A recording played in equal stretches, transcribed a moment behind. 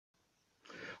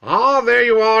Ah, there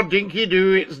you are, Dinky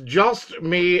Doo. It's just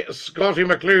me, Scottie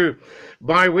McClue,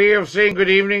 by way of saying good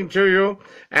evening to you.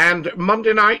 And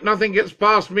Monday night, nothing gets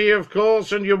past me, of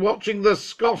course, and you're watching the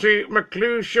Scottie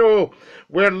McClue Show.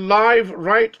 We're live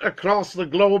right across the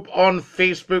globe on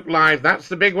Facebook Live. That's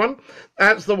the big one.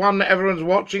 That's the one that everyone's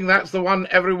watching. That's the one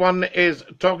everyone is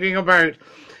talking about.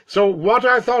 So what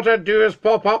I thought I'd do is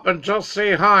pop up and just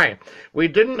say hi. We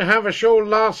didn't have a show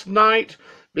last night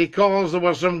because there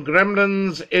were some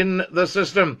gremlins in the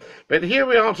system. But here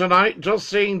we are tonight, just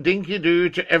saying dinky doo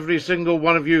to every single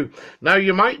one of you. Now,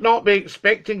 you might not be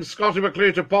expecting Scottie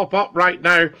McClue to pop up right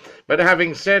now, but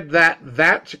having said that,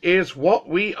 that is what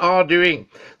we are doing.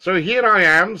 So here I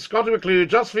am, Scottie McClue,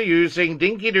 just for you, saying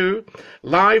dinky doo,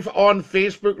 live on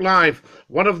Facebook Live,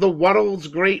 one of the world's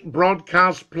great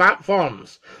broadcast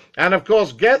platforms. And, of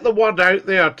course, get the word out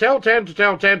there. Tell 10 to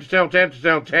tell 10 to tell 10 to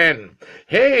tell 10.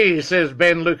 Hey, says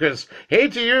Ben Lucas. Hey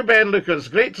to you, Ben Lucas.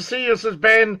 Great to see you, says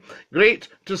Ben. Great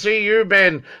to see you,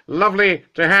 Ben. Lovely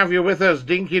to have you with us,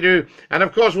 dinky doo. And,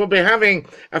 of course, we'll be having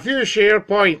a few share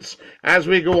points as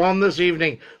we go on this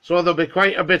evening. So there'll be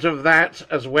quite a bit of that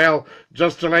as well,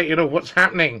 just to let you know what's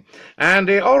happening. And,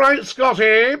 all right,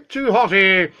 Scotty, too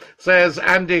hotty, says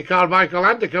Andy Carmichael.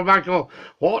 Andy Carmichael,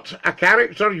 what a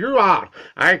character you are.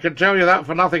 I can tell you that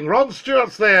for nothing. Ron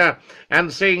Stewart's there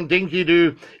and saying dinky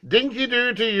doo. Dinky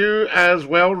doo to you as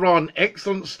well, Ron.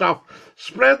 Excellent stuff.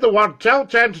 Spread the word. Tell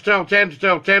 10 to tell 10 to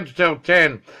tell 10 to tell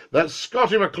 10 that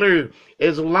Scottie McClue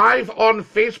is live on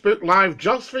Facebook Live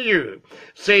just for you,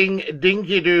 saying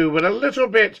dinky doo. We're a little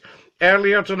bit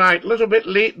earlier tonight, a little bit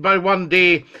late by 1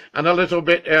 day and a little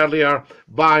bit earlier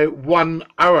by 1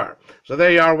 hour. So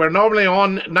there you are. We're normally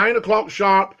on 9 o'clock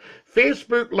sharp.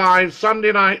 Facebook Live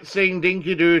Sunday night, saying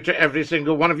dinky doo to every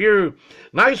single one of you.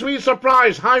 Nice wee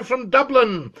surprise. Hi from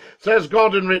Dublin, says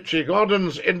Gordon Ritchie.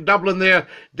 Gordon's in Dublin there.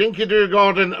 Dinky doo,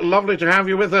 Gordon. Lovely to have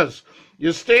you with us.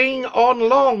 You're staying on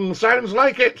long. Sounds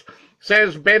like it,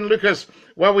 says Ben Lucas.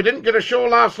 Well, we didn't get a show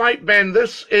last night, Ben.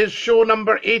 This is show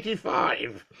number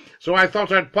 85. So I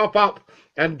thought I'd pop up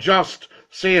and just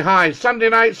say hi. Sunday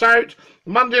night's out.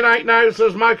 Monday night now,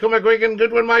 says Michael McGuigan.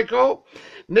 Good one, Michael.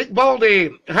 Nick Baldy,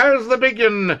 how's the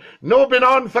biggin? No been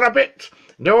on for a bit.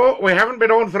 No, we haven't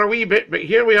been on for a wee bit, but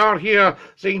here we are here,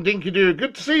 saying dinky doo.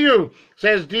 Good to see you,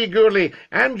 says Dee Gourley.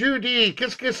 And you, Dee,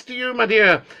 kiss kiss to you, my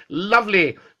dear.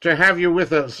 Lovely to have you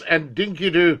with us. And dinky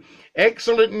doo,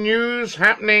 excellent news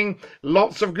happening.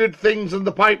 Lots of good things in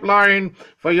the pipeline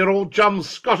for your old chum,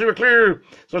 Scottie McClue.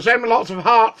 So send me lots of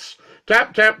hearts.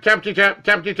 Tap, tap, tappity, tap,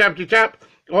 tappity, tappity, tap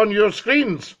on your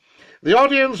screens. The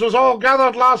audience was all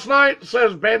gathered last night,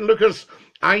 says Ben Lucas.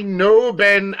 I know,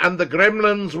 Ben, and the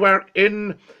gremlins were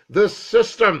in the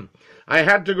system. I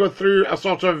had to go through a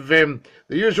sort of the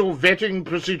usual vetting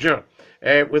procedure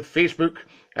with Facebook,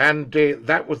 and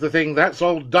that was the thing. That's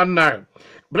all done now.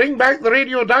 Bring back the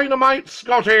radio dynamite,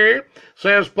 Scotty,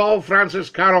 says Paul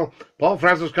Francis Carroll. Paul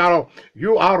Francis Carroll,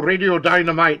 you are radio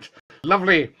dynamite.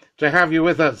 Lovely to have you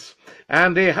with us.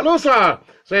 And hello, sir,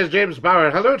 says James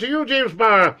Bauer. Hello to you, James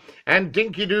Bauer. And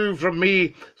dinky doo from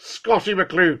me, Scottie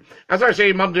McClue. As I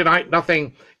say, Monday night,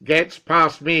 nothing gets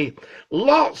past me.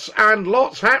 Lots and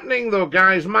lots happening, though,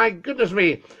 guys. My goodness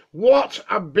me. What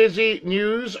a busy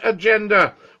news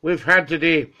agenda we've had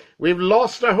today. We've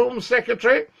lost a Home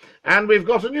Secretary, and we've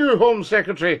got a new Home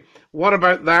Secretary. What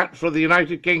about that for the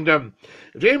United Kingdom?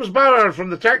 James Bauer from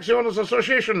the Taxi Owners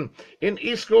Association in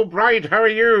East Kilbride. How are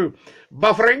you?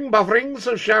 Buffering,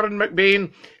 says Sharon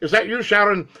McBain. Is that you,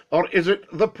 Sharon, or is it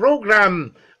the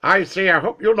programme? I say, I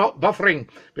hope you're not buffering,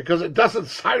 because it doesn't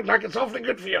sound like it's awfully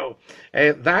good for you.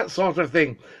 That sort of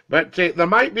thing. But there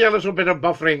might be a little bit of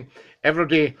buffering every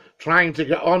day, trying to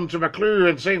get on to McClue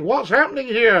and saying, what's happening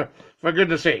here, for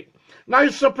goodness sake?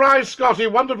 Nice surprise, Scotty.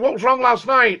 Wondered what was wrong last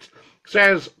night,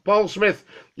 says Paul Smith.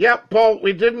 Yep, Paul,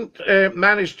 we didn't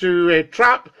manage to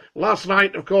trap last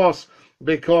night, of course,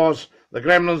 because the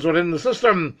gremlins were in the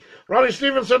system. Ronnie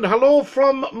Stevenson, hello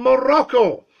from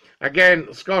Morocco.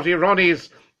 Again, Scotty, Ronnie's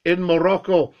in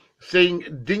Morocco,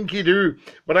 saying dinky doo.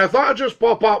 But I thought I'd just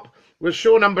pop up with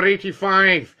show number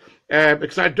 85,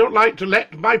 because I don't like to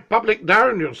let my public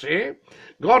down, you see.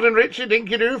 Gordon Ritchie,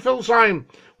 dinky doo. Phil Syme,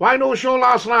 why no show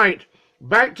last night?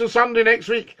 Back to Sunday next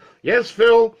week. Yes,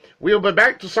 Phil, we'll be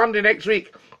back to Sunday next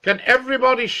week. Can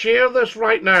everybody share this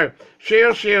right now?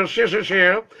 Share, share, share, share,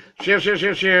 share. Share, share,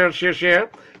 share, share, share,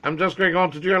 share. I'm just going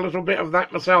on to do a little bit of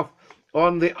that myself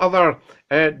on the other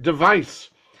device.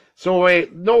 So,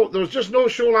 no, there was just no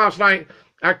show last night.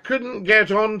 I couldn't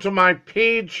get onto my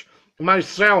page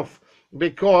myself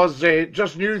because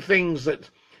just new things that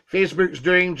Facebook's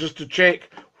doing just to check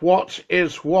what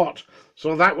is what.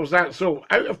 So that was that. So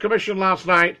out of commission last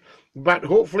night, but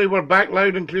hopefully we're back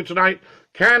loud and clear tonight.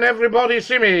 Can everybody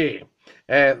see me?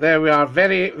 There we are.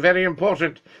 Very, very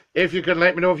important. If you can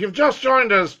let me know. If you've just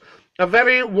joined us, a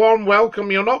very warm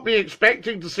welcome. You'll not be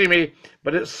expecting to see me,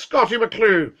 but it's Scottie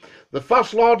McClue, the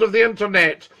First Lord of the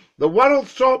Internet, the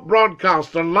world's top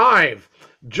broadcaster, live,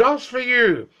 just for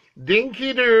you,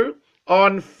 Dinky Doo,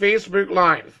 on Facebook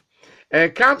Live.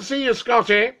 Can't see you,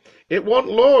 Scottie. It won't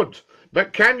load.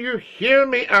 But can you hear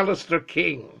me, Alistair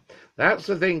King? That's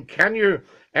the thing. Can you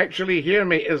actually hear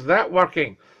me? Is that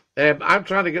working? I'm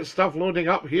trying to get stuff loading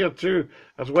up here too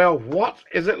as well. What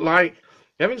is it like?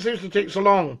 Everything seems to take so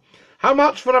long. How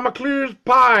much for a McClue's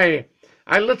pie?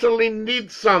 I literally need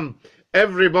some.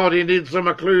 Everybody needs a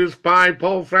McClue's pie,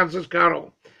 Paul Francis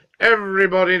Carroll.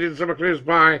 Everybody needs a McClue's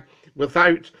pie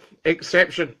without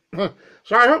exception. So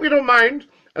I hope you don't mind.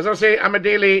 As I say, I'm a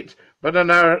day late, but an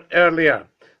hour earlier.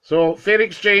 So fair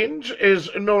exchange is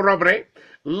no robbery.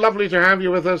 Lovely to have you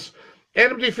with us.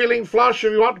 Anybody feeling flush?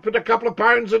 If you want to put a couple of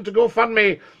pounds into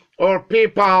GoFundMe or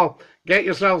PayPal, get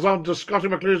yourselves onto Scottie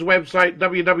McClue's website,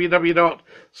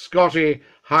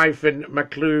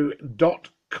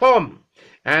 www.scottie-mcclue.com,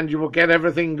 and you will get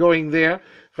everything going there.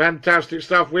 Fantastic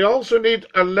stuff. We also need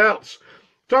alerts.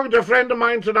 Talking to a friend of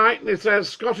mine tonight, and he says,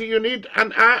 Scottie, you need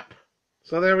an app.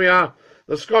 So there we are,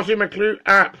 the Scottie McClue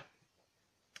app.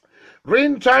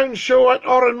 Raintown show at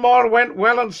Oranmore went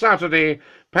well on Saturday.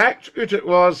 Packed out it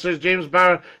was, says James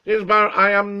Barr. James Barr,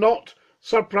 I am not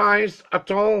surprised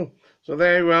at all. So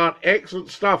there we are,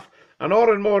 excellent stuff. And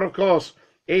Oranmore, of course,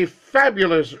 a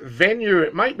fabulous venue.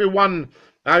 It might be one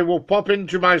I will pop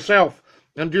into myself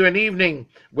and do an evening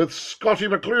with Scottie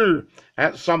McClue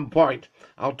at some point.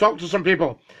 I'll talk to some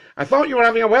people. I thought you were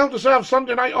having a well-deserved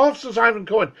Sunday night off, says Ivan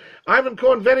Cohen. Ivan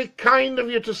Cohen, very kind of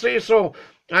you to say so.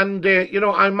 And, you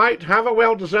know, I might have a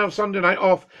well-deserved Sunday night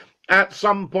off at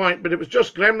some point, but it was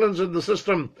just gremlins in the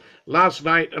system last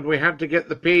night, and we had to get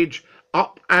the page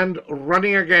up and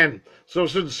running again. So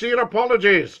sincere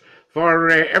apologies for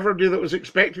everybody that was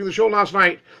expecting the show last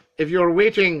night. If you're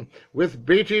waiting with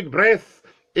bated breath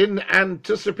in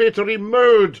anticipatory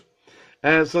mode.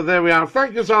 So there we are.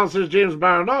 Thank you, sir, says James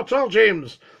Barr. Not at all,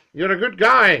 James. You're a good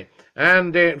guy,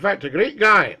 and in fact, a great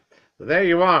guy. So there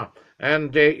you are.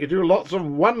 And you do lots of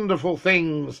wonderful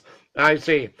things, I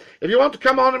say. If you want to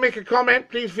come on and make a comment,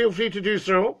 please feel free to do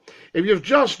so. If you've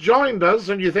just joined us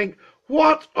and you think,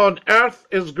 what on earth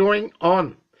is going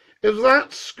on? Is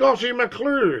that Scottie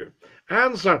McClue?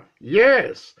 Answer,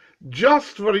 yes,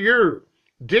 just for you.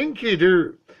 Dinky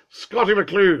Doo. Scottie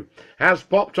McClue has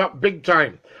popped up big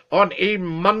time on a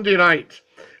Monday night.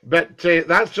 But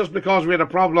that's just because we had a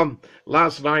problem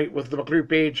last night with the McClue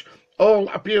page. All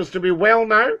appears to be well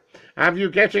now. Have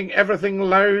you getting everything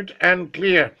loud and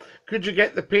clear? Could you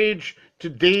get the page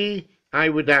today? I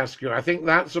would ask you. I think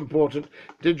that's important.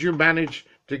 Did you manage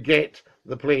to get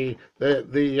the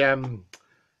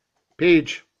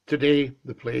page today?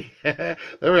 The play. There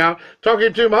we are.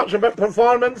 Talking too much about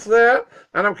performance there,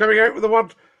 and I'm coming out with the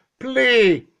word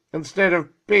play instead of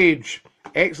page.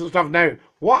 Excellent stuff. Now,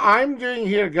 what I'm doing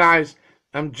here, guys,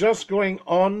 I'm just going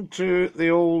on to the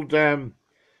old... there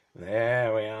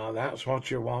we are. That's what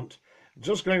you want.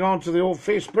 Just going on to the old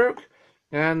Facebook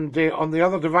and on the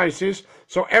other devices.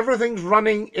 So everything's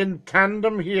running in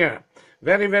tandem here.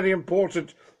 Very, very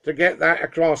important to get that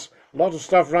across. A lot of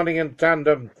stuff running in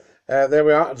tandem. There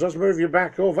we are. I'll just move you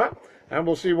back over and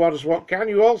we'll see what is what. Can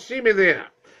you all see me there?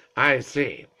 I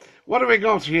see. What have we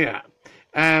got here?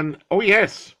 Oh,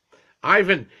 yes.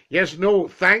 Ivan, yes, no,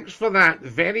 thanks for that.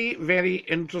 Very, very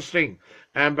interesting.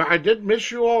 But I did miss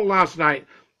you all last night,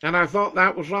 and I thought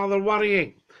that was rather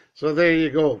worrying. So there you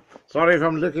go. Sorry if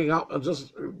I'm looking up and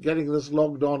just getting this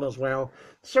logged on as well.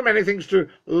 So many things to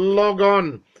log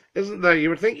on, isn't there? You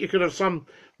would think you could have some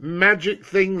magic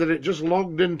thing that it just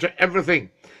logged into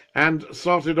everything and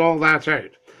sorted all that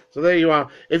out. So there you are.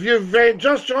 If you've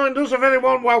just joined us, a very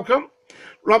warm welcome.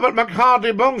 Robert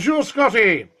McHardy, bonjour,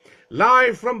 Scottie.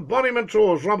 Live from Bonnie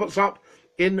Montrose. Robert's up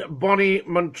in Bonnie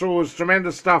Montrose.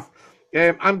 Tremendous stuff.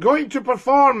 I'm going to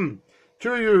perform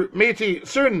to you, matey,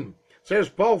 soon, says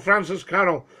Paul Francis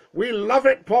Carroll. We love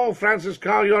it, Paul Francis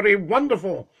Carroll. You're a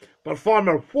wonderful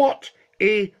performer. What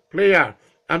a player.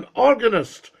 An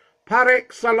organist par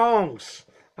excellence,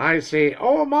 I say.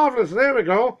 Oh, marvellous. There we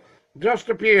go. Just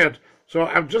appeared. So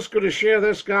I'm just going to share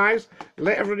this, guys.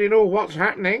 Let everybody know what's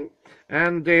happening.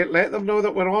 And let them know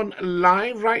that we're on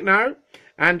live right now.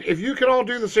 And if you can all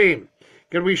do the same,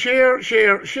 can we share?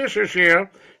 Let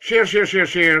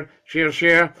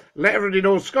everybody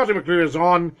know Scottie McClue is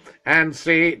on and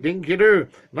say, Dinky Doo.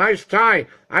 Nice tie.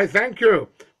 I thank you.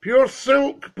 Pure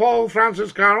silk, Paul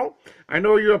Francis Carroll. I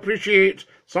know you appreciate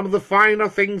some of the finer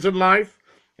things in life.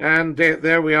 And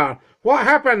there we are. What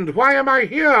happened? Why am I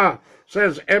here?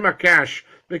 Says Emma Cash.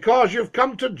 Because you've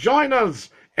come to join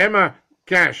us, Emma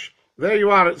Cash. There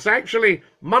you are. It's actually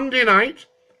Monday night.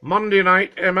 Monday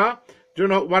night, Emma. Do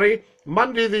not worry.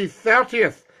 Monday the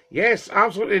 30th. Yes,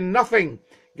 absolutely nothing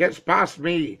gets past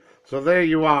me. So there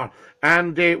you are.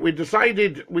 And we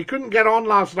decided we couldn't get on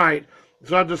last night.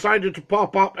 So I decided to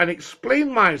pop up and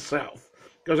explain myself.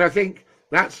 Because I think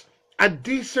that's a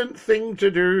decent thing to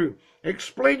do.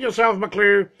 Explain yourself,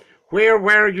 McClue. Where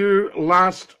were you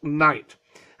last night?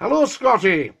 Hello,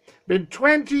 Scotty. Been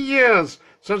 20 years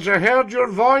since I heard your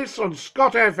voice on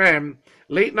Scott FM.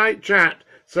 Late night chat,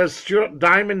 says Stuart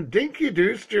Diamond. Dinky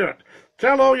do, Stuart.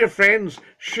 Tell all your friends.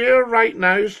 Share right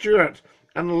now, Stuart.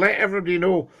 And let everybody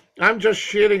know. I'm just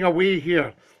sharing away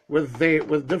here with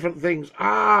different things.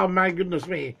 Ah, my goodness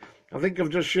me. I think I've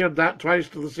just shared that twice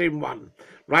to the same one.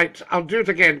 Right, I'll do it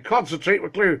again. Concentrate,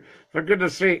 McClue. For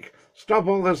goodness sake, stop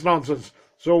all this nonsense.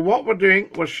 So what we're doing,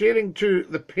 we're sharing to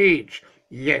the page.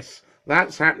 Yes,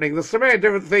 that's happening. There's so many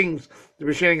different things to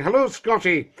be sharing. Hello,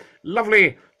 Scotty.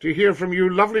 Lovely to hear from you.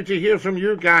 Lovely to hear from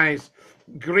you guys.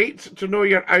 Great to know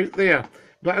you're out there.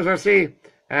 But as I say,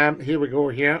 here we go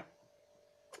here.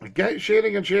 Get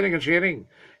sharing and sharing and sharing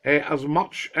as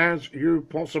much as you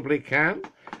possibly can.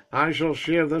 I shall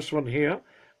share this one here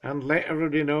and let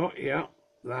everybody know. Yeah,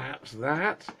 that's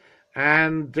that.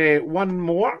 And one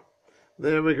more.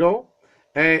 There we go.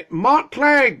 Mark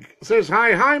Clegg says,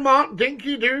 hi. Hi, Mark.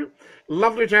 Dinky do.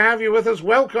 Lovely to have you with us.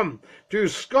 Welcome to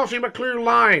Scottie McClue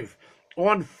Live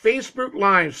on Facebook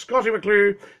Live. Scottie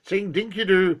McClue saying dinky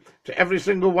do to every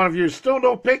single one of you. Still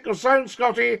no pic or sound,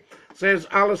 Scotty, says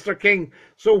Alistair King.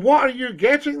 So what are you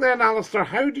getting then, Alistair?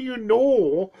 How do you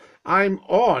know I'm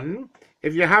on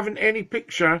if you haven't any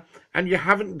picture and you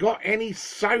haven't got any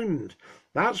sound?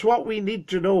 That's what we need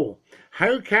to know.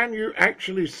 How can you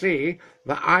actually say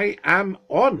that I am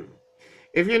on?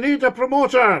 If you need a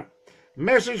promoter,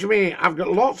 message me. I've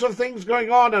got lots of things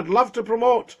going on. I'd love to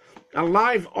promote a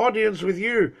live audience with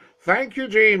you. Thank you,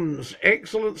 James.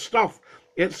 Excellent stuff.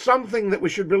 It's something that we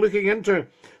should be looking into.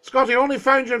 Scotty, only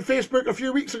found you on Facebook a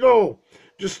few weeks ago.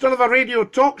 Do you still have a radio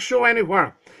talk show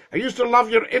anywhere? I used to love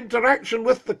your interaction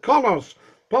with the callers.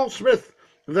 Paul Smith,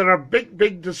 there are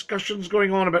big discussions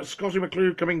going on about Scottie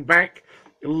McClue coming back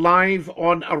live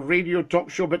on a radio talk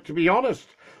show. But to be honest,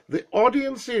 the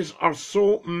audiences are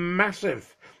so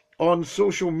massive on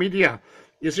social media.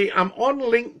 You see, I'm on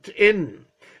LinkedIn,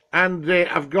 and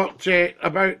I've got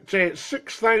about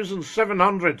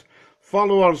 6,700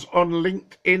 followers on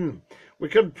LinkedIn. We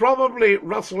could probably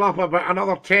rustle up about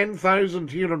another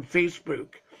 10,000 here on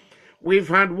Facebook. We've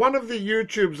had one of the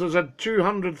YouTubes has had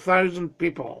 200,000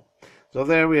 people. So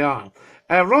there we are.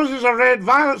 Roses are red,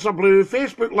 violets are blue.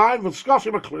 Facebook Live with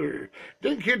Scottie McClue.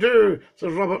 Dinky do,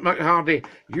 says Robert McHardy.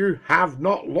 You have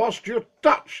not lost your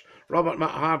touch, Robert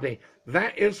McHardy.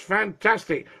 That is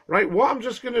fantastic. Right, what I'm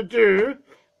just going to do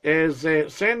is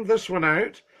send this one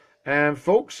out.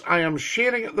 Folks, I am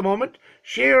sharing at the moment.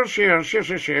 Share. So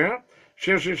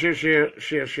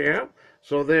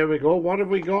there we go. What have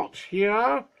we got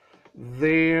here?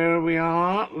 There we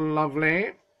are.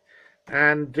 Lovely.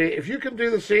 And if you can do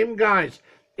the same, guys,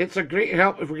 it's a great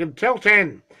help if we can tell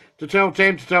 10 to tell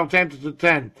 10 to tell 10 to tell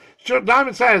 10. Stuart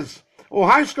Diamond says, oh,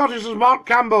 hi, Scotty, this is Mark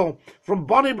Campbell from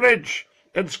Bonnybridge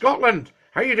in Scotland.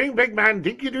 How you doing, big man?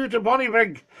 Dinky do to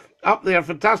Bonnybridge up there.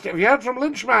 Fantastic. Have you heard from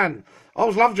Lynchman?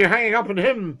 Always loved you hanging up on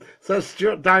him, says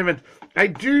Stuart Diamond. I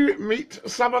do meet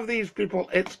some of these people.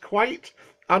 It's quite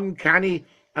uncanny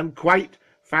and quite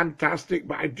fantastic,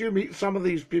 but I do meet some of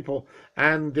these people,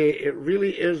 and it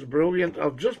really is brilliant.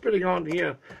 I'm just putting on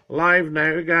here live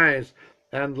now, guys,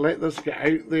 and let this get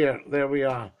out there. There we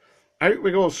are. Out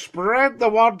we go. Spread the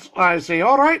word, I say.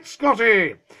 All right,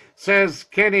 Scotty, says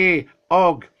Kenny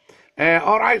Og.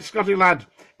 All right, Scotty lad.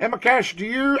 Emma Cash, do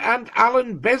you and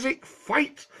Alan Bezic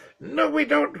fight? No, we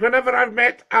don't. Whenever I've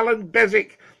met Alan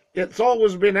Bezic, it's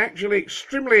always been actually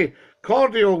extremely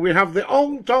cordial. We have the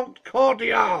entente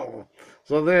cordiale.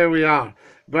 So there we are.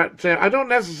 But I don't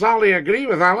necessarily agree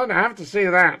with Alan, I have to say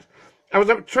that. I was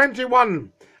at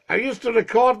 21. I used to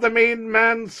record the main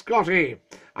man, Scotty.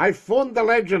 I phoned the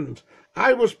legend.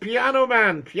 I was Piano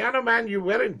Man. Piano Man, you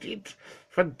were indeed.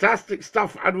 Fantastic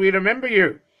stuff, and we remember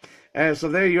you. So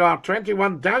there you are,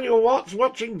 21. Daniel Watts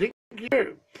watching. Thank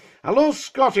you. Hello,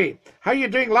 Scotty. How you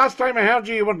doing? Last time I heard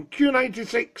you, you were on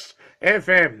Q96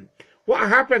 FM. What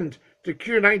happened to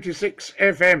Q96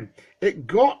 FM? It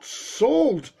got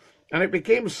sold, and it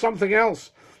became something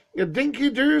else.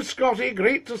 Dinky-doo, Scotty,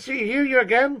 great to hear you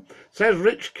again, says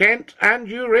Rich Kent. And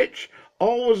you, Rich,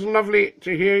 always lovely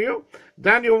to hear you.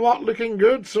 Daniel Watt, looking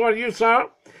good, so are you, sir.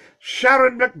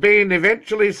 Sharon McBain,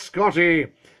 eventually, Scotty.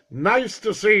 Nice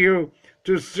to see you.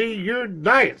 To see you,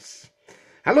 nice.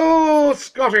 Hello,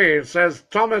 Scotty, says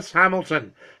Thomas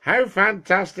Hamilton. How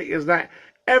fantastic is that?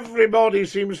 Everybody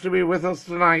seems to be with us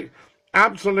tonight.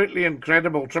 Absolutely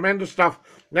incredible. Tremendous stuff.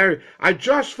 Now, I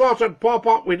just thought I'd pop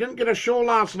up. We didn't get a show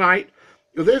last night.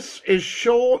 This is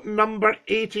show number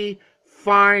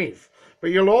 85.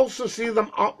 But you'll also see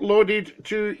them uploaded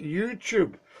to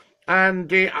YouTube.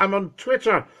 And I'm on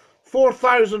Twitter.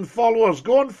 4,000 followers.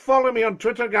 Go and follow me on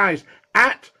Twitter, guys.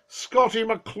 At Scottie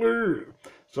McClue.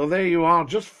 So there you are.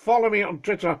 Just follow me on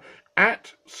Twitter.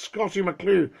 At Scottie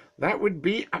McClue. That would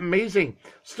be amazing.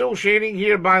 Still sharing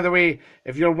here, by the way,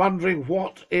 if you're wondering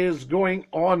what is going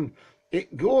on.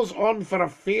 It goes on for a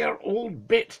fair old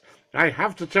bit. I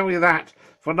have to tell you that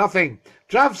for nothing.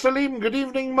 Jav Salim, good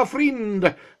evening, my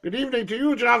friend. Good evening to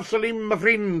you, Jav Salim, my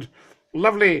friend.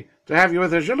 Lovely to have you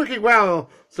with us. You're looking well,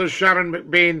 says Sharon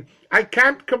McBain. I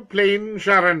can't complain,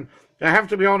 Sharon. I have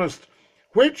to be honest.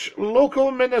 Which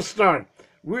local minister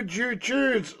would you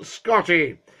choose,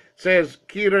 Scotty? Says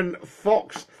Kieran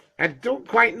Fox. I don't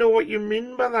quite know what you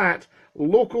mean by that.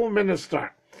 Local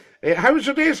minister. How was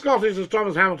your day, Scotty, says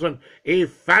Thomas Hamilton. A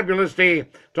fabulous day,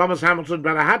 Thomas Hamilton,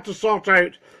 but I had to sort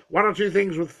out one or two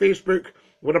things with Facebook.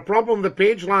 With a problem with the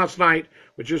page last night,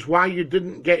 which is why you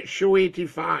didn't get show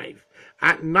 85.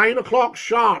 At 9 o'clock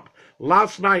sharp,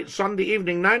 last night, Sunday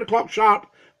evening, 9 o'clock sharp,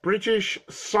 British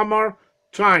summer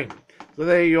time. So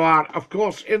there you are. Of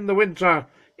course, in the winter,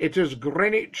 it is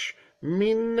Greenwich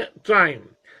Mean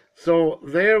Time. So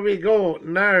there we go.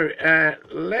 Now,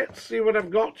 let's see what I've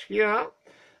got here.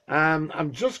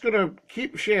 I'm just going to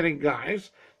keep sharing,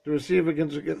 guys, to see if we can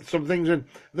get some things in.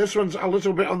 This one's a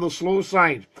little bit on the slow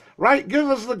side. Right, give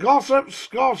us the gossip,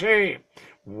 Scotty.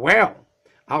 Well,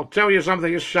 I'll tell you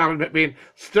something, is Sharon McBain.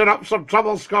 Stir up some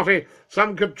trouble, Scotty,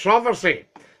 some controversy.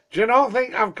 Do you not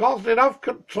think I've caused enough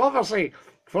controversy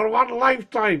for one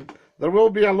lifetime? There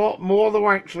will be a lot more, though,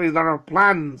 actually. There are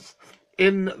plans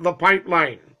in the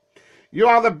pipeline. You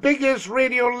are the biggest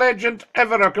radio legend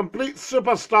ever, a complete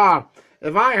superstar.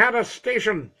 If I had a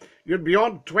station, you'd be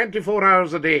on 24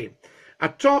 hours a day. A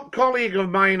top colleague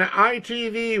of mine at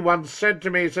ITV once said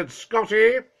to me, he said,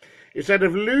 Scotty, he said,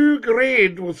 if Lou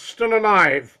Grade was still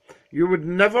alive, you would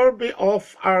never be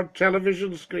off our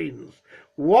television screens.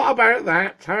 What about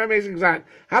that? How amazing is that?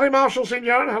 Harry Marshall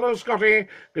Sr., hello, Scotty.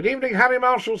 Good evening, Harry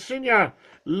Marshall Sr.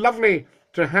 Lovely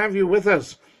to have you with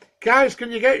us. Guys,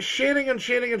 can you get sharing and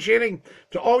sharing and sharing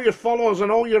to all your followers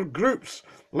and all your groups?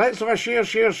 Let's have a share,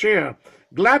 share, share.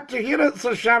 Glad to hear it,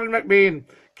 says Sharon McBain.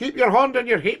 Keep your hand in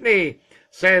your halfpenny,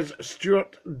 says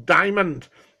Stuart Diamond.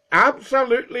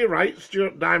 Absolutely right,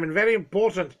 Stuart Diamond. Very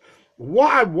important.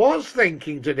 What I was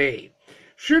thinking today,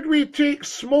 should we take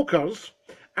smokers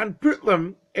and put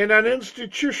them in an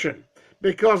institution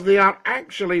because they are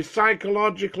actually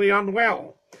psychologically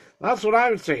unwell? That's what I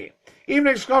would say.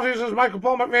 Evening, Scotty, says Michael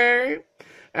Paul McVeigh.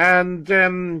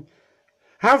 And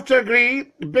have to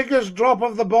agree, the biggest drop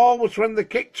of the ball was when they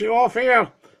kicked you off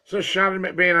air, says Sharon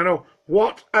McBain. I know,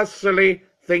 what a silly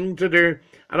thing to do.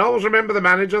 And I always remember the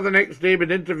manager the next day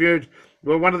being interviewed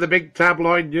with one of the big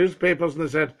tabloid newspapers, and they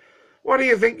said, what do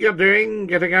you think you're doing,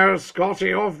 getting our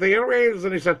Scotty off the airwaves?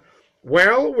 And he said,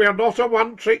 well, we're not a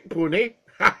one-trick pony.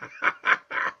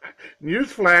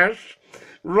 Newsflash.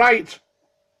 Right.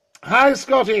 Hi,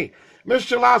 Scotty.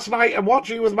 Missed you last night. I'm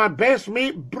watching you with my best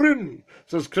mate, Brune,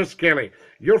 says Chris Kelly.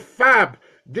 You're fab.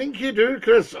 Dinky-doo,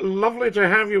 Chris. Lovely to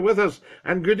have you with us.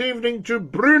 And good evening to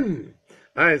Brune.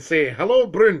 I say, hello,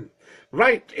 Brune.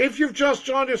 Right, if you've just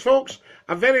joined us, folks,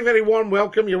 a very, very warm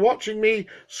welcome. You're watching me,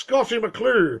 Scottie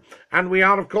McClue, and we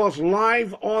are, of course,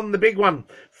 live on the big one.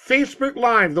 Facebook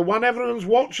Live, the one everyone's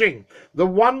watching, the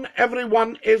one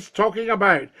everyone is talking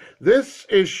about. This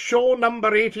is show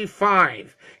number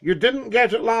 85. You didn't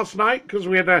get it last night because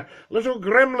we had a little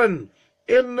gremlin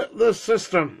in the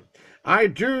system. I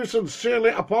do sincerely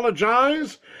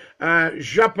apologize.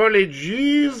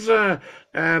 J'apologise.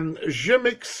 Je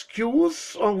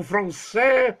m'excuse en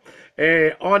français,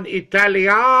 en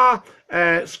italien,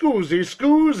 scusi,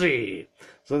 scusi.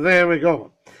 So there we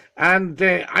go. And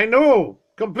I know,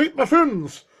 complete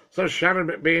buffoons, says Sharon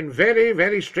McBain. Very,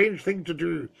 very strange thing to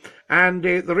do. And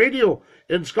the radio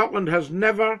in Scotland has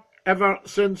never, ever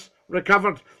since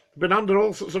recovered. Been under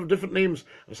all sorts of different names.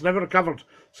 It's never recovered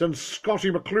since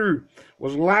Scottie McClue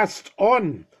was last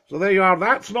on. So there you are.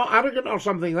 That's not arrogant or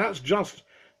something. That's just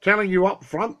telling you up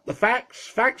front the facts.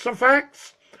 Facts are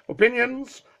facts.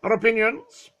 Opinions are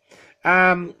opinions.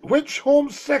 Which Home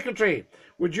Secretary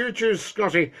would you choose,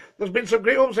 Scotty? There's been some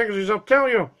great Home Secretaries, I'll tell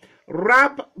you.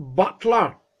 Rab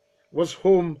Butler was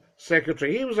Home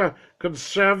Secretary. He was a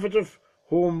Conservative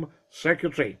Home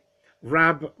Secretary.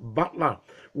 Rab Butler.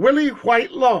 Willie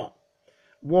Whitelaw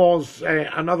was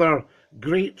another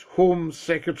great Home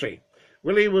Secretary.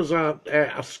 Willie was a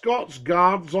Scots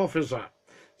Guards officer.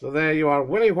 So there you are,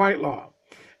 Willie Whitelaw.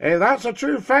 That's a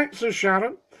true fact, says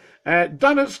Sharon.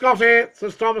 Done it, Scotty,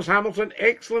 says Thomas Hamilton.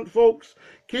 Excellent, folks.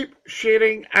 Keep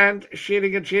sharing and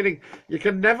sharing and sharing. You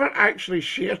can never actually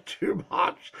share too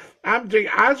much. I'm doing,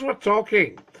 as we're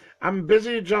talking, I'm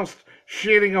busy just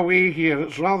sharing away here.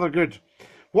 It's rather good.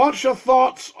 What's your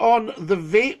thoughts on the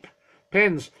vape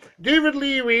pens? David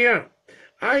Lee Weir.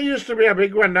 I used to be a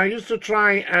big one. I used to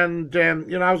try and,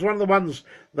 I was one of the ones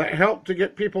that helped to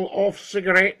get people off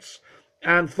cigarettes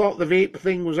and thought the vape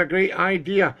thing was a great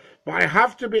idea. But I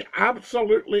have to be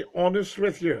absolutely honest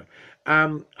with you.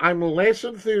 I'm less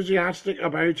enthusiastic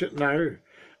about it now.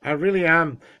 I really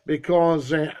am,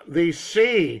 because they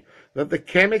say that the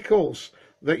chemicals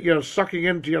that you're sucking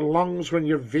into your lungs when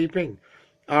you're vaping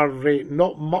are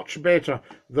not much better.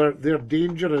 They're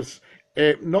dangerous.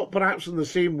 Not perhaps in the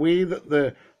same way that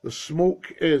the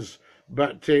smoke is,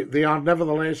 but they are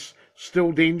nevertheless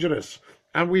still dangerous.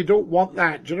 And we don't want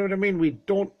that. Do you know what I mean? We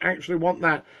don't actually want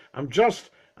that.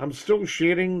 I'm still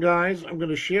sharing, guys. I'm going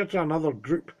to share to another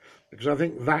group because I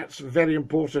think that's very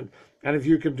important. And if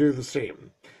you can do the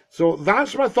same. So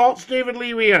that's my thoughts, David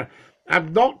Lee Weir.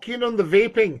 I'm not keen on the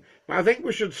vaping, but I think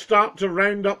we should start to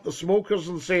round up the smokers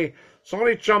and say,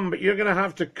 sorry, chum, but you're going to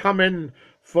have to come in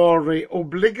for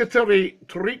obligatory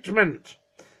treatment.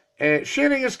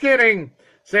 Sharing is caring,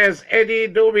 says Eddie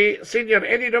Dobie Sr.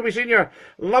 Eddie Dobie Sr.,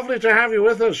 lovely to have you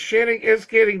with us. Sharing is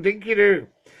caring, dinky-doo.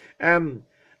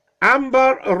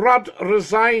 Amber Rudd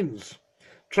resigns.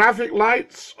 Traffic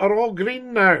lights are all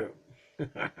green now.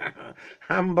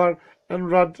 Amber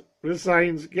and Rudd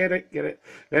resigns. Get it, get it.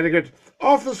 Very good.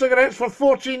 Off the cigarettes for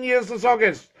 14 years this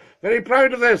August. Very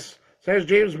proud of this, says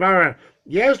James Bauer.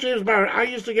 Yes, James Bauer, I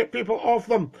used to get people off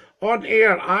them on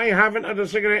air. I haven't had a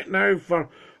cigarette now for,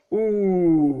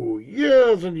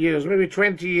 years and years, maybe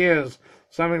 20 years,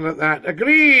 something like that.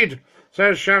 Agreed,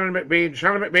 says Sharon McBain.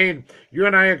 Sharon McBain, you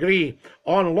and I agree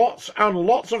on lots and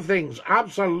lots of things.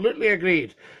 Absolutely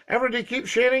agreed. Everybody keep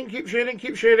sharing, keep sharing,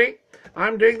 keep sharing.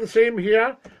 I'm doing the same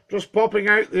here, just popping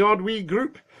out the odd wee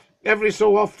group every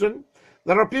so often.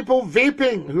 There are people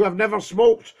vaping who have never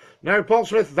smoked. Now, Paul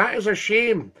Smith, that is a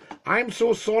shame. I'm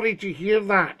so sorry to hear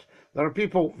that. There are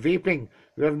people vaping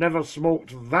who have never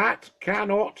smoked. That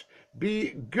cannot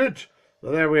be good.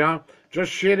 So there we are.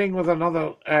 Just sharing with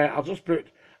another. I'll just put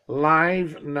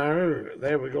live now.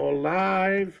 There we go,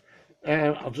 live.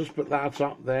 I'll just put that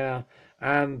up there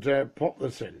and pop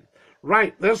this in.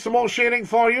 Right, there's some more sharing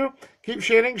for you. Keep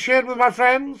sharing. Share with my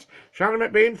friends. Sharon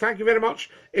McBain, thank you very much.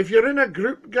 If you're in a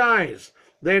group, guys,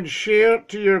 then share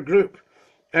to your group.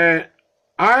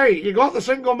 Aye, you got the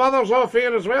single mothers off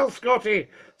here as well, Scotty,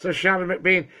 says Sharon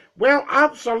McBain. Well,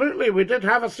 absolutely, we did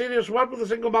have a serious word with the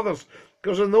single mothers,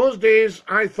 because in those days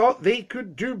I thought they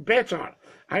could do better.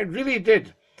 I really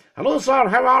did. Hello, sir,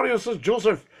 how are you, says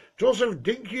Joseph. Joseph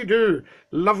Dinky-Doo,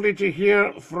 lovely to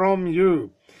hear from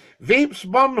you. Vapes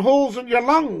burn holes in your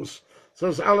lungs,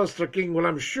 says Alistair King. Well,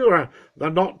 I'm sure they're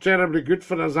not terribly good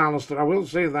for us, Alistair, I will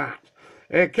say that.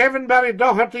 Kevin Barry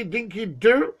Doherty,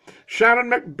 Dinky-Doo. Sharon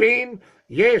McBain,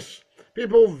 yes,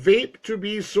 people vape to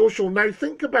be social. Now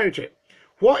think about it.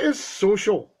 What is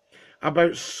social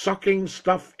about sucking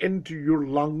stuff into your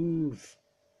lungs?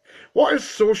 What is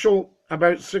social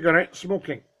about cigarette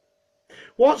smoking?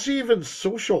 What's even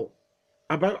social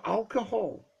about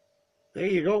alcohol? There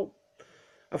you go.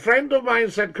 A friend of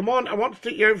mine said, come on, I want to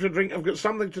take you out for a drink. I've got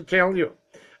something to tell you.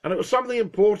 And it was something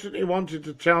important he wanted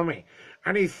to tell me.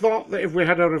 And he thought that if we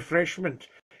had a refreshment,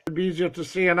 it would be easier to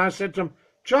say. And I said to him,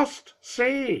 just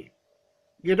say.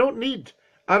 You don't need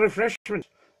a refreshment.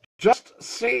 Just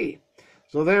say.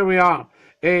 So there we are.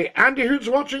 Andy Hood's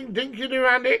watching. Dinky-Doo,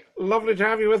 Andy. Lovely to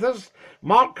have you with us.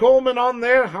 Mark Coleman on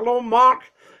there. Hello, Mark.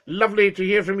 Lovely to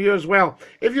hear from you as well.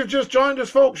 If you've just joined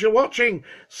us, folks, you're watching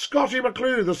Scottie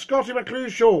McClue, the Scottie McClue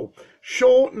Show,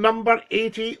 show number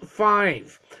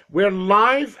 85. We're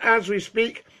live as we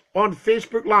speak on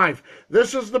Facebook Live.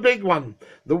 This is the big one,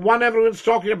 the one everyone's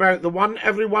talking about, the one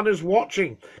everyone is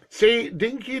watching. Say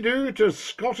Dinky-Doo to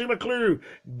Scottie McClue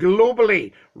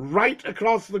globally, right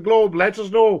across the globe. Let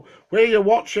us know where you're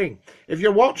watching. If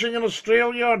you're watching in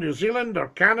Australia or New Zealand or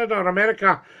Canada or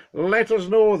America, let us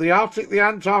know. The Arctic, the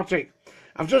Antarctic.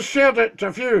 I've just shared it to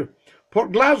a few.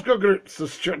 Port Glasgow groups, the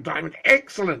Stuart Diamond.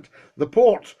 Excellent. The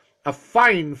port, a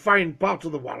fine, fine part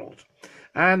of the world.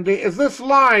 And is this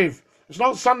live? It's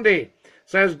not Sunday,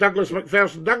 says Douglas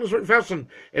McPherson. Douglas McPherson,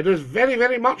 it is very,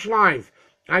 very much live.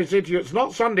 I say to you, it's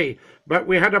not Sunday, but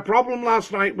we had a problem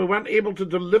last night. We weren't able to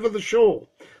deliver the show.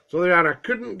 So I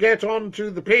couldn't get onto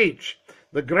the page.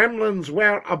 The gremlins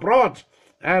were abroad,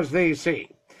 as they say.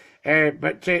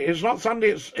 But it's not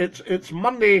Sunday, it's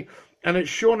Monday, and it's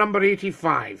show number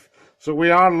 85. So we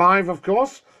are live, of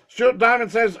course. Stuart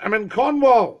Diamond says, I'm in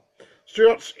Cornwall.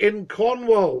 Stuart's in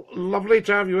Cornwall. Lovely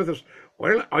to have you with us.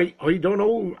 Well, I don't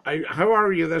know. How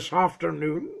are you this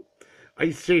afternoon?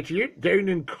 I say to you, down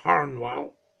in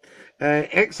Cornwall.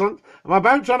 Excellent. I'm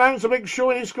about to announce a big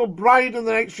show in East Kilbride in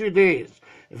the next few days.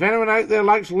 If anyone out there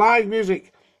likes live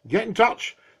music, get in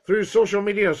touch through social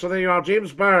media. So there you are,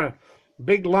 James Barr.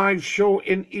 Big live show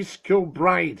in East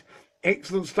Kilbride.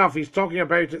 Excellent stuff. He's talking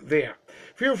about it there.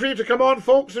 Feel free to come on,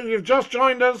 folks. If you've just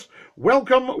joined us,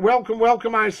 welcome, welcome,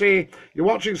 welcome, I say. You're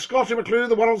watching Scottie McClue,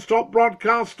 the world's top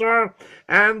broadcaster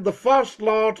and the first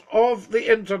lord of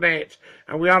the internet.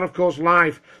 And we are, of course,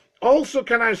 live. Also,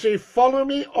 can I say, follow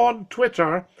me on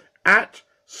Twitter at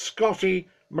Scottie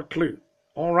McClue.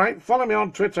 All right, follow me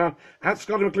on Twitter at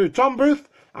Scottie McClue. Tom Booth,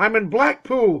 I'm in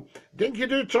Blackpool. Dinky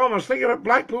do, Tom. I was thinking about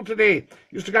Blackpool today.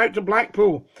 Used to go out to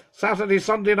Blackpool Saturday,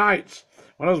 Sunday nights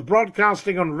when I was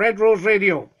broadcasting on Red Rose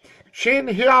Radio. Shane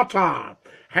Hiata.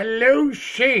 Hello,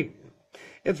 Shane.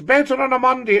 It's better on a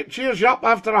Monday. It cheers you up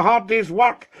after a hard day's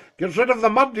work. Gets rid of the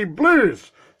Monday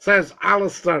blues, says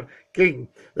Alistair King.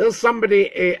 There's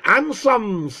somebody,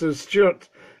 handsome, says Stuart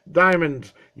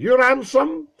Diamond. You're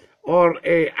handsome? Or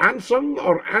Anson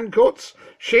or Ancoats.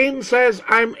 Shane says,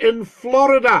 I'm in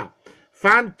Florida.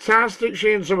 Fantastic,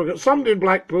 Shane. So we've got somebody in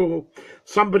Blackpool,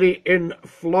 somebody in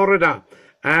Florida,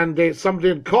 and somebody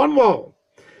in Cornwall.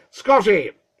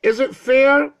 Scotty, is it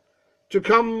fair to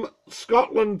come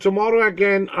Scotland tomorrow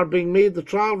again are being made the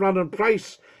trial run and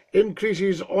price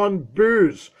increases on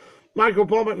booze? Michael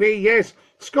Paul McVeigh, yes.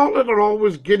 Scotland are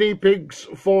always guinea pigs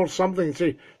for something.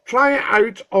 Say, try it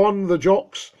out on the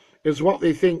jocks is what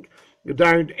they think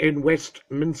down in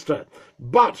Westminster.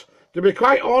 But to be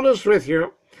quite honest with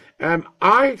you,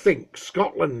 I think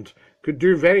Scotland could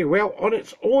do very well on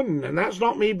its own, and that's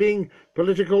not me being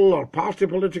political or party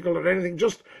political or anything,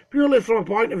 just purely from a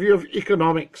point of view of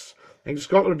economics. I think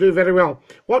Scotland will do very well.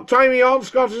 What time are you on,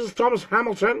 Scott? This is Thomas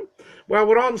Hamilton. Well,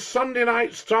 we're on Sunday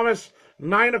nights, Thomas,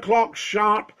 9 o'clock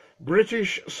sharp,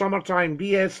 British summertime,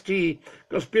 BST,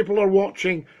 because people are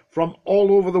watching from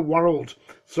all over the world.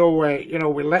 So,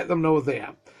 we let them know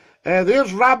there.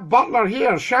 There's Rab Butler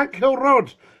here, Shankhill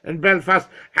Road in Belfast.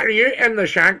 Are you in the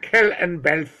Shankhill in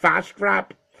Belfast,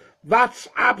 Rab? That's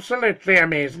absolutely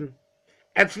amazing.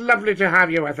 It's lovely to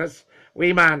have you with us,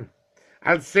 wee man.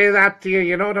 I'll say that to you,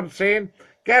 you know what I'm saying?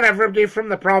 Get everybody from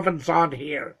the province on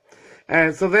here.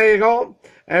 So there you go.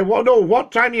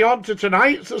 What time are you on to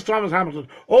tonight, says Thomas Hamilton?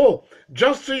 Oh,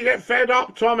 just so you get fed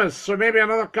up, Thomas, so maybe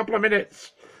another couple of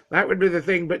minutes. That would be the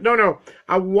thing. But no,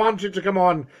 I wanted to come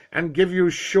on and give you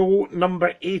show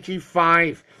number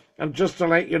 85. And just to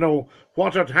let you know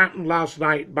what had happened last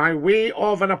night, by way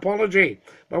of an apology,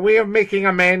 by way of making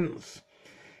amends.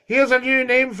 Here's a new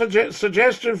name for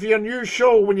suggestion for your new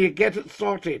show when you get it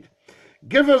sorted.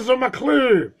 Give us a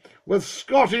McClue with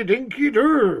Scotty Dinky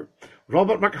Doo.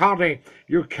 Robert McHardy,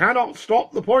 you cannot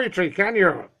stop the poetry, can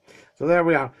you? So there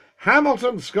we are.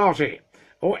 Hamilton, Scotty.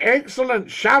 Oh, excellent.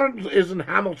 Sharon is in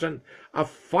Hamilton, a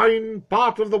fine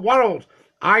part of the world.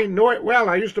 I know it well.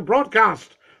 I used to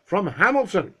broadcast from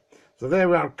Hamilton. So there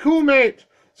we are. Cool, mate,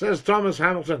 says Thomas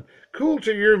Hamilton. Cool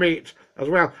to you, mate, as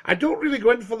well. I don't really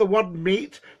go in for the word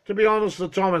mate, to be honest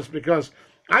with Thomas, because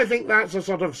I think that's a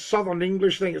sort of Southern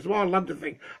English thing. It's more a London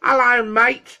thing. Hello,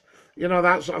 mate. You know,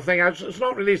 that sort of thing. It's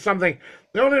not really something.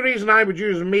 The only reason I would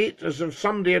use mate is if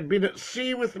somebody had been at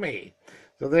sea with me.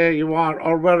 So there you are.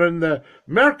 Or we're in the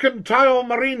Mercantile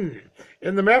Marine,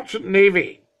 in the Merchant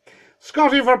Navy.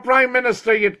 Scotty for Prime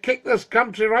Minister, you'd kick this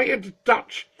country right into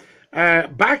touch.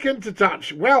 Back into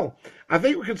touch. Well, I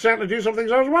think we could certainly do some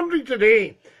things. I was wondering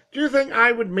today, do you think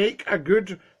I would make a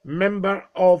good Member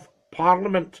of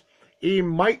Parliament?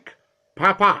 Mike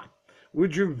Papa,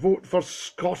 would you vote for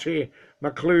Scottie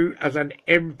McClue as an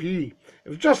MP? It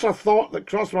was just a thought that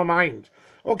crossed my mind.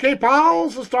 Okay, pal,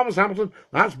 says Thomas Hamilton.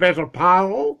 That's better,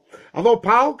 pal. Although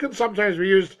pal can sometimes be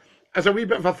used as a wee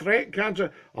bit of a threat, can't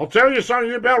it? I'll tell you, son,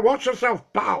 you better watch yourself,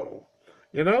 pal.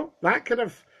 You know, that kind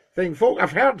of thing. Folk,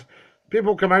 I've heard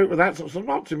people come out with that sort of stuff.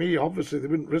 Not to me, obviously, they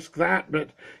wouldn't risk that,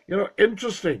 but, you know,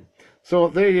 interesting. So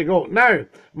there you go. Now,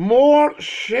 more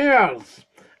shares.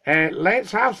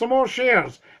 Let's have some more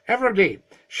shares. Everybody,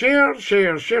 share.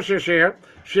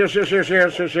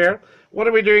 What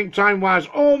are we doing time-wise?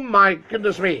 Oh, my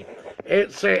goodness me.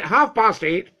 It's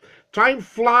 8:30. Time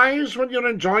flies when you're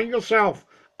enjoying yourself.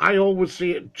 I always say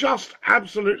it just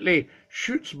absolutely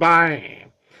shoots by.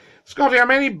 Scotty, how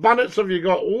many bonnets have you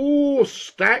got? Oh,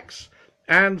 stacks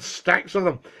and stacks of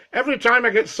them. Every time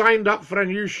I get signed up for a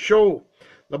new show,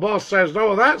 the boss says,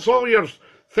 no, that's all your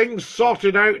things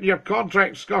sorted out in your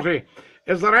contract, Scotty.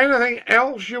 Is there anything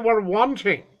else you were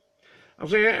wanting? I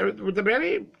say, would there be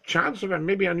any chance of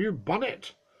maybe a new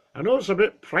bonnet? I know it's a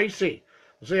bit pricey.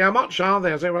 I say, how much are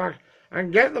they? I say, well, I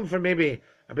can get them for maybe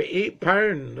about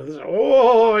 £8.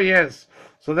 Oh, yes.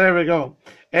 So there we go.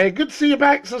 Good to see you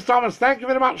back, says Thomas. Thank you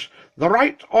very much. The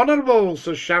Right Honourable,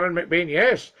 says Sharon McBain.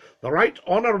 Yes, the Right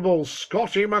Honourable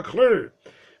Scottie McClue.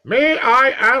 May I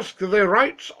ask the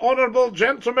Right Honourable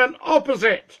gentleman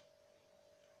opposite?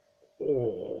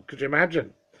 Oh, could you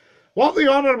imagine? What the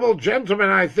Honourable gentleman,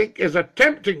 I think, is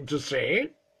attempting to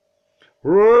say,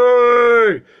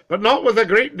 "Hooray!" but not with a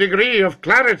great degree of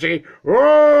clarity.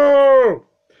 "Oh!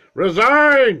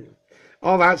 Resign!"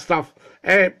 All that stuff.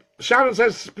 Sharon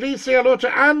says, please say hello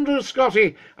to Andrew,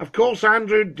 Scotty. Of course,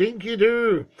 Andrew, dinky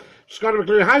do. Scottie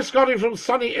McClue. Hi, Scotty from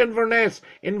sunny Inverness.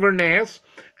 Inverness.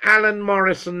 Alan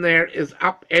Morrison there is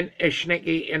up in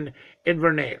Ishnicky in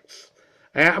Inverness.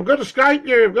 I'm going to Skype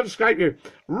you. I'm going to Skype you.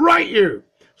 Right you,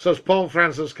 says Paul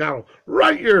Francis Carroll.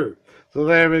 Right you. So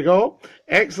there we go.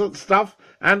 Excellent stuff.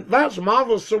 And that's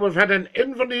marvellous. So we've had an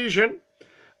Indonesian,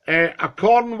 a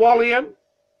Cornwallian.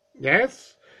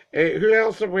 Yes. Who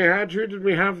else have we had? Who did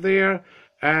we have there?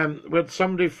 With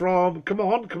somebody from, come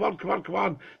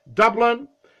on. Dublin.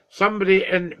 Somebody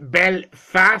in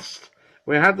Belfast.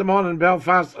 We had them on in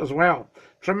Belfast as well.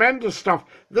 Tremendous stuff.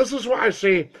 This is what I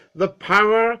say, the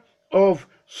power of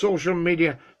social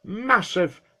media.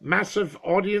 Massive, massive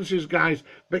audiences, guys.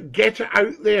 But get it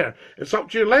out there. It's up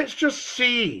to you. Let's just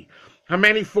see how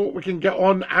many folk we can get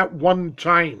on at one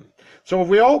time. So if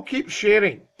we all keep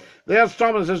sharing. There's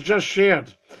Thomas has just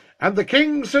shared. And the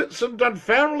king sits in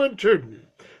Dunfermline Toon,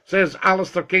 says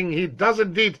Alistair King. He does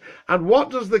indeed. And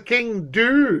what does the king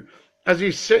do as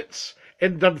he sits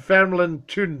in Dunfermline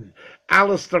Toon?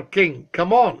 Alistair King,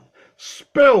 come on.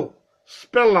 Spill,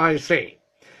 I say.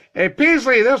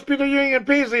 Paisley, there's Peter Ewing and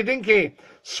Paisley, dinky.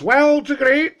 Swell to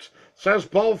great, says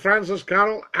Paul Francis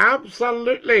Carroll.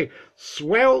 Absolutely.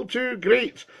 Swell to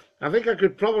great. I think I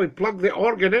could probably plug the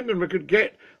organ in and we could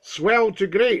get swell to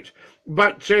great.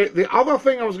 But the other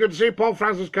thing I was going to say, Paul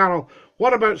Francis Carroll,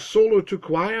 what about solo to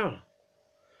choir?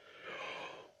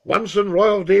 Once in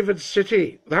Royal David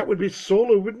City, that would be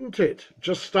solo, wouldn't it?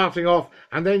 Just starting off,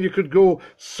 and then you could go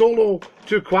solo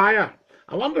to choir.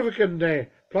 I wonder if we can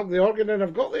plug the organ in.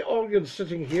 I've got the organ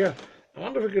sitting here. I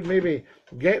wonder if we could maybe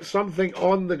get something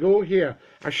on the go here.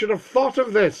 I should have thought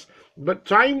of this, but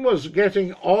time was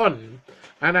getting on,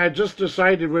 and I just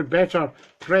decided we'd better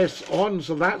press on,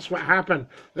 so that's what happened.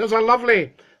 There's a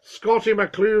lovely Scottie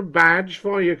McClue badge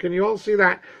for you. Can you all see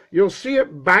that? You'll see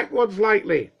it backwards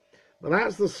likely. But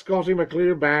that's the Scottie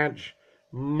McClue badge.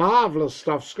 Marvellous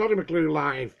stuff. Scottie McClue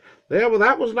live. There, well,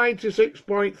 that was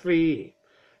 96.3.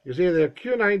 You see there,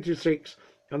 Q96,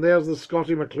 and there's the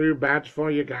Scottie McClue badge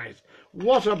for you guys.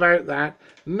 What about that?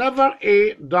 Never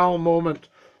a dull moment.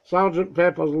 Sergeant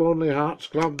Pepper's Lonely Hearts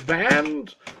Club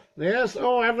Band. Yes,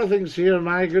 oh, everything's here,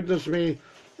 my goodness me.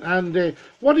 And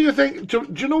what do you think? Do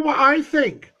you know what I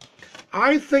think?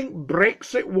 I think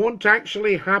Brexit won't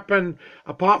actually happen,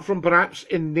 apart from perhaps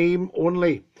in name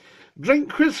only.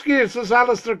 Drink whiskey, says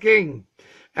Alistair King.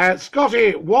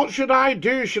 Scotty, what should I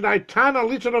do? Should I tan a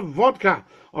litre of vodka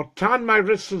or tan my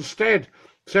wrists instead?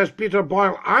 Says Peter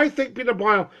Boyle. I think, Peter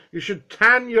Boyle, you should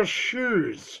tan your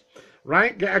shoes,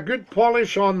 right? Get a good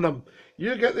polish on them.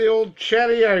 You get the old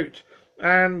cherry out,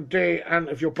 and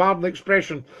if you'll pardon the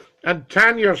expression, and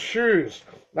tan your shoes.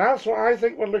 That's what I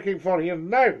think we're looking for here.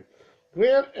 Now,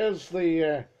 where is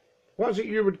the, what is it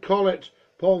you would call it,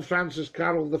 Paul Francis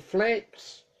Carroll, the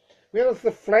flex? Where is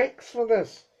the flex for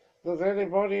this? Does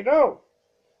anybody know?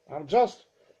 I'm just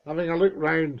having a look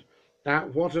round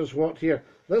at what is what here.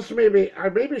 This I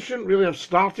maybe shouldn't really have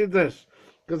started this,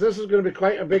 because this is going to be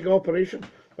quite a big operation.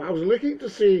 But I was looking to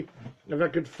see if I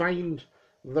could find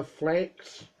the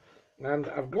flex. And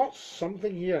I've got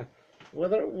something here.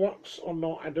 Whether it works or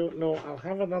not, I don't know. I'll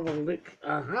have another look.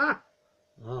 Aha!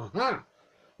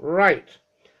 Right.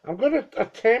 I'm going to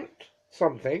attempt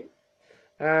something.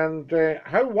 And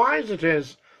how wise it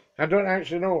is, I don't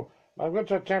actually know. I'm going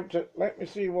to attempt it. Let me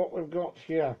see what we've got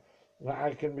here that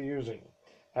I can be using.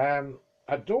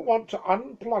 I don't want to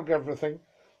unplug everything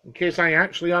in case I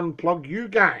actually unplug you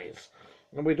guys.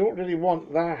 And we don't really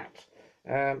want that.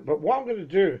 But what I'm going to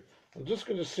do, I'm just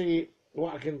going to see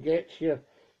what I can get here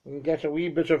and get a wee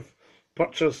bit of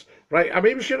purchase. Right, I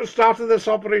maybe should have started this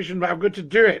operation, but I'm going to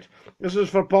do it. This is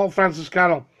for Paul Francis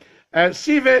Carroll.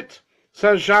 Save it,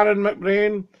 says Sharon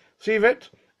McBain. Save it,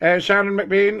 Sharon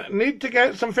McBain. Need to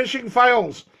get some fishing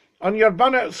files on your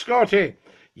bonnet, Scotty.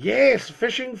 Yes,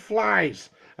 fishing flies.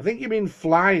 I think you mean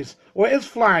flies. Oh, it is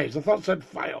flies. I thought it said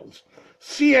files.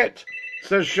 See it,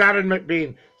 says Sharon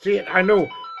McBain. See it, I know.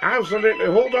 Absolutely.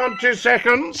 Hold on 2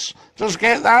 seconds. Just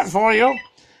get that for you.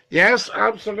 Yes,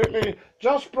 absolutely.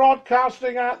 Just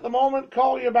broadcasting at the moment.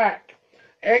 Call you back.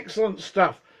 Excellent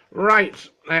stuff. Right.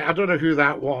 I don't know who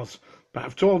that was, but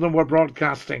I've told them we're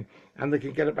broadcasting and they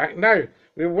can get it back. Now,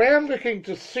 we were looking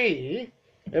to see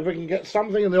if we can get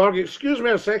something in the organ. Excuse me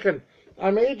a second.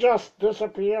 I may just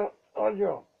disappear on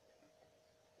you.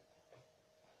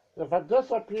 If I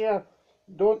disappear,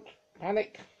 don't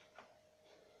panic.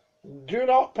 Do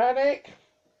not panic.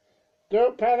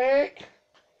 Don't panic.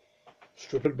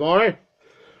 Stupid boy.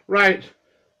 Right.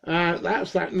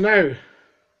 That's that now.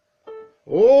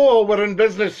 Oh, we're in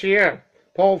business here.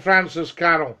 Paul Francis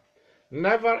Carroll.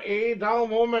 Never a dull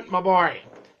moment, my boy.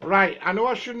 Right. I know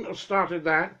I shouldn't have started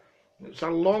that. It's a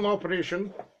long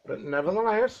operation, but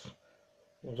nevertheless,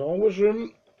 there's always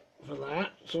room for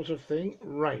that sort of thing.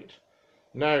 Right.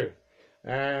 Now,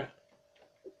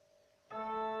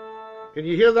 can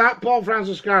you hear that, Paul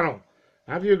Francis Carroll?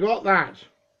 Have you got that?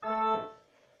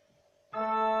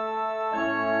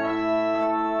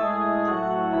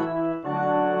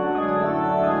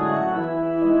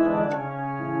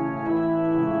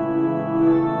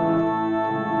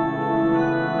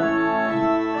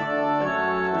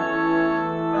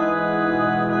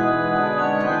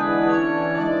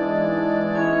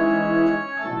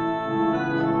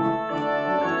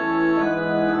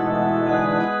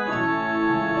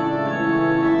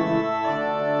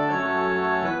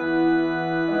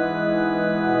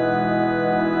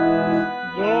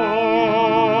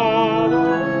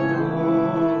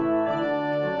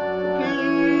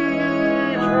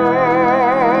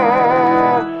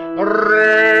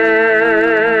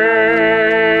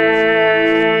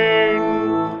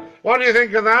 What do you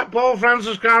think of that, Paul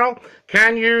Francis Carroll?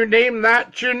 Can you name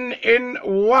that tune in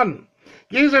one?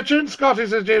 Gives a tune, Scotty,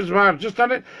 says James Bauer. Just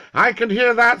done it. I can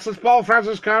hear that, says Paul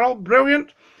Francis Carroll.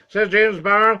 Brilliant, says James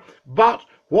Bauer. But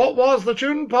what was the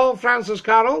tune, Paul Francis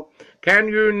Carroll? Can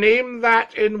you name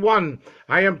that in one?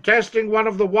 I am testing one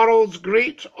of the world's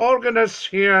great organists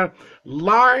here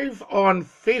live on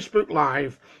Facebook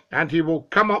Live, and he will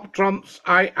come up trumps,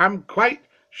 I am quite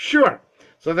sure.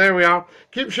 So there we are.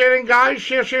 Keep sharing, guys.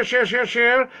 Share, share, share, share,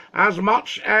 share as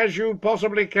much as you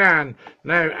possibly can.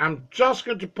 Now, I'm just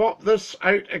going to pop this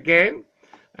out again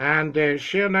and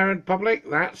share now in public.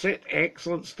 That's it.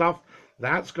 Excellent stuff.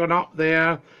 That's gone up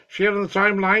there. Share on the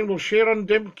timeline. We'll share on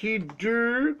Dimkey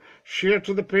Do. Share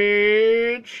to the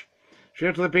page.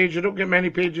 Share to the page. You don't get many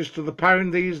pages to the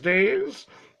pound these days.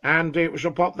 And we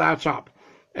shall pop that up.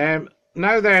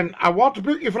 Now then, I want to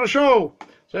book you for a show,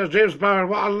 says James Bauer.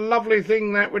 What a lovely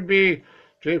thing that would be.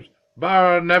 James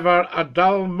Bauer, never a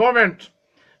dull moment.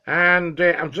 And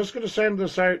I'm just going to send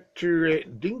this out to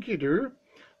Dinky Doo.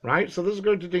 Right, so this is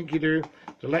going to Dinky Doo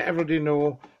to let everybody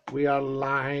know we are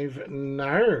live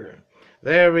now.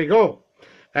 There we go.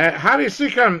 Harry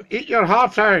Seacombe, eat your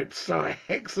heart out. So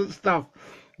excellent stuff.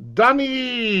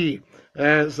 Dunny.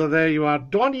 So there you are.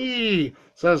 Donny,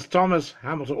 says Thomas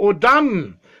Hamilton. Oh,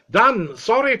 done. Done.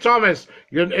 Sorry, Thomas.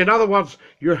 In other words,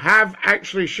 you have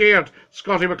actually shared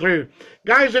Scottie McClue.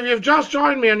 Guys, if you've just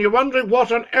joined me and you're wondering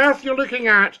what on earth you're looking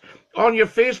at on your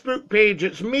Facebook page,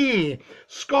 it's me,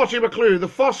 Scottie McClue, the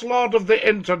first lord of the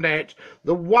internet,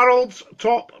 the world's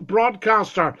top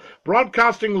broadcaster,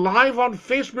 broadcasting live on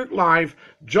Facebook Live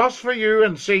just for you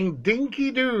and saying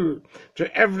dinky doo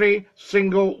to every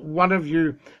single one of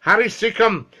you. Harry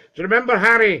Seacombe. Do you remember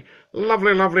Harry?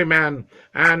 Lovely, lovely man.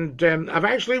 And I've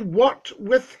actually worked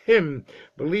with him,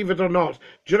 believe it or not.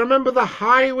 Do you remember the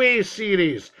Highway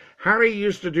series? Harry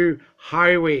used to do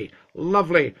Highway.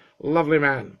 Lovely, lovely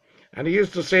man. And he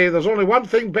used to say, there's only one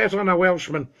thing better than a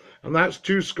Welshman, and that's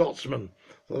two Scotsmen.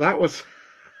 So that was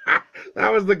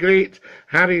that was the great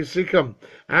Harry Seacombe.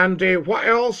 And what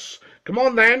else? Come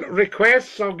on then,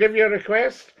 requests. I'll give you a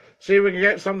request. See if we can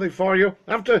get something for you.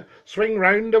 I have to swing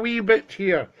round a wee bit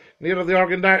here, near the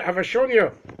organ now. Have I shown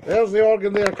you? There's the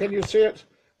organ there. Can you see it?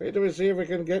 Wait till we see if we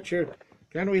can get you.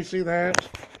 Can we see that?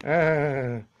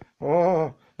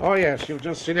 Oh yes, you've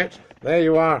just seen it. There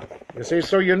you are. You see,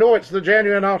 so you know it's the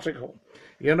genuine article.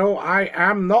 You know, I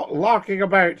am not larking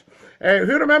about.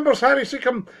 Who remembers Harry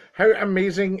Seacombe? How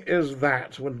amazing is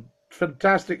that?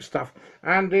 Fantastic stuff.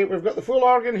 And we've got the full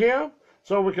organ here,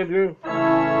 so we can do...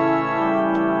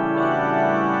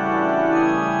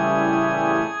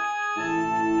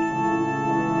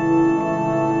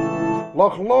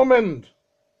 Loch Lomond.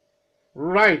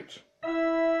 Right.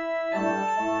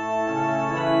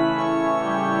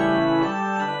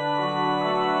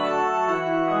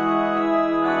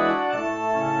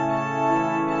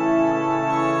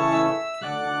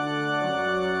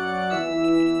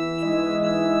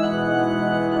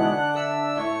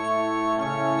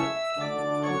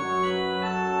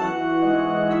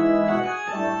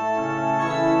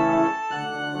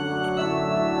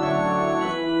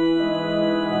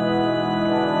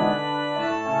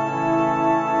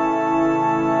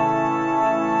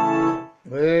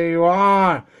 There you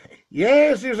are.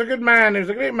 Yes, he's a good man. He's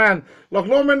a great man. Loch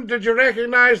Lomond, did you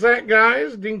recognise that,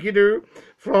 guys? Dinky-doo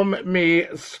from me,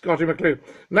 Scottie McClue.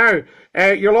 Now,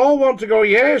 you'll all want to go,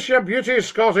 yes, your beauty,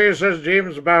 Scottie, says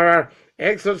James Bauer.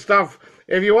 Excellent stuff.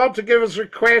 If you want to give us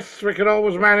requests, we can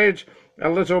always manage a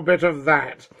little bit of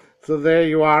that. So there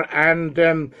you are.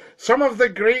 And some of the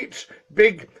great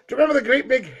big, do you remember the great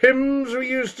big hymns we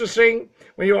used to sing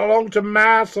when you were along to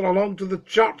Mass or along to the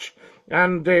church?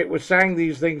 And we sang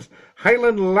these things.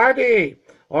 Highland Laddie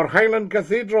or Highland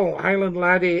Cathedral. Highland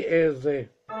Laddie is...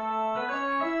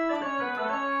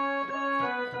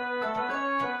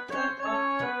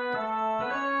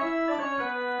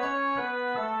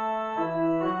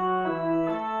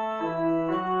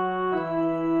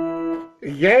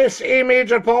 Yes, A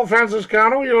major, Paul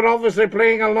Franciscano, you're obviously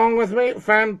playing along with me.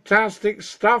 Fantastic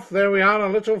stuff. There we are, a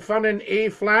little fun in A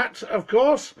flat, of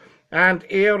course, and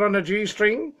air on a G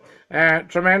string.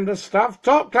 Tremendous stuff.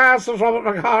 Top class, says Robert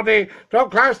McHardy. Top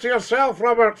class to yourself,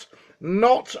 Robert.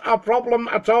 Not a problem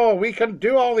at all. We can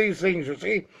do all these things, you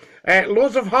see.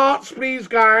 Loads of hearts, please,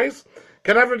 guys.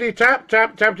 Can everybody tap,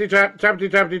 tap, tappity, tap, tappity,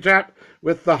 tappity, tap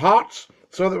with the hearts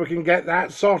so that we can get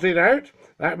that sorted out?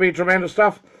 That'd be tremendous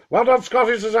stuff. Well done,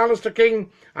 Scottie, says Alistair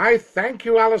King. I thank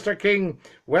you, Alistair King.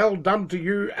 Well done to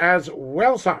you as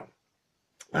well, sir.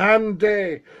 And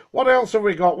what else have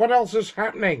we got? What else is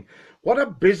happening? What a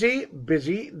busy,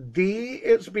 busy day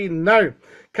it's been. Now,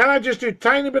 can I just do a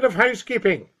tiny bit of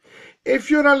housekeeping?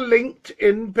 If you're a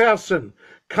LinkedIn person,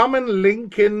 come and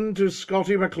link in to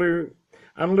Scottie McClue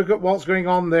and look at what's going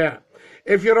on there.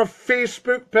 If you're a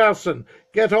Facebook person,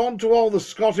 get on to all the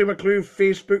Scottie McClue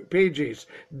Facebook pages.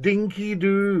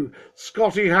 Dinky-doo,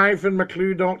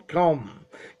 Scottie-McClue.com.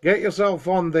 Get yourself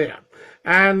on there.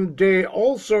 And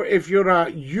also, if you're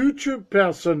a YouTube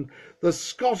person, the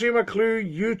Scottie McClue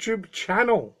YouTube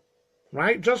channel.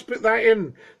 Right? Just put that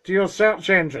in to your search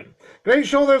engine. Great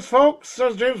show this, folks,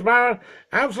 says James Barr.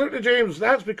 Absolutely, James.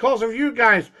 That's because of you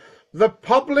guys. The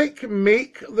public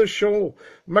make the show.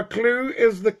 McClue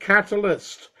is the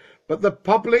catalyst, but the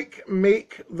public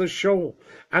make the show.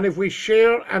 And if we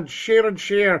share and share and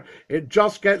share, it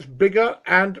just gets bigger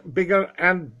and bigger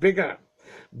and bigger.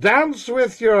 Dance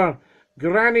with your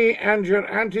granny and your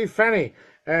Auntie Fanny.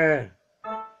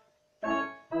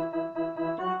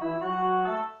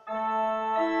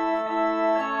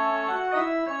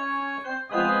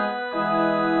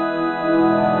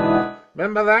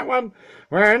 Remember that one?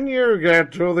 When you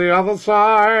get to the other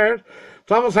side.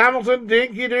 Thomas Hamilton,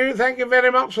 Dinky-doo, thank you very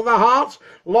much for the hearts.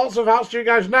 Lots of hearts to you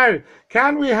guys. Now,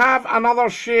 can we have another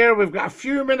share? We've got a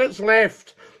few minutes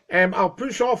left. I'll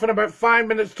push off in about 5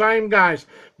 minutes' time, guys.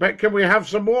 But can we have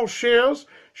some more shares?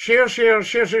 Share, share,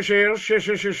 share, share, share, share,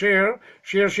 share, share, share,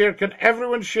 share, share. Can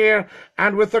everyone share?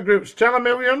 And with the groups, tell a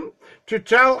million. To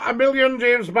tell a million,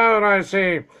 James Bauer, I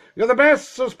say. You're the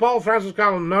best, says Paul Francis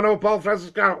Carroll. No, Paul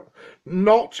Francis Carroll.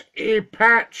 Not a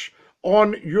patch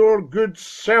on your good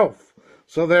self.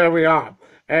 So there we are.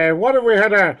 What have we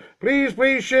had?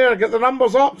 Please share. Get the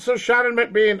numbers up, says Sharon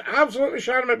McBean. Absolutely,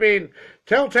 Sharon McBean.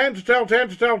 Tell 10 to tell 10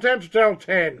 to tell 10 to tell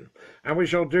 10. And we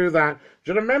shall do that.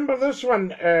 Do you remember this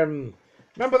one?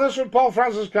 Remember this one, Paul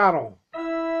Francis Carroll?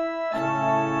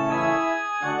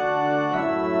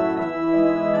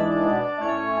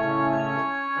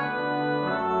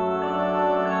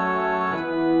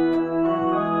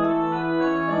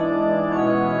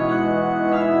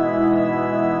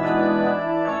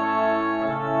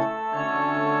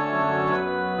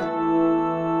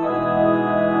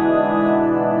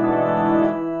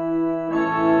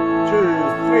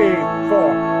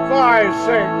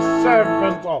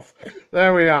 7th off.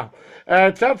 There we are.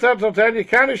 10 till 10. You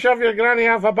can't shove your granny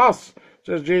off a bus,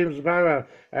 says James Bauer.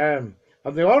 On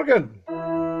the organ.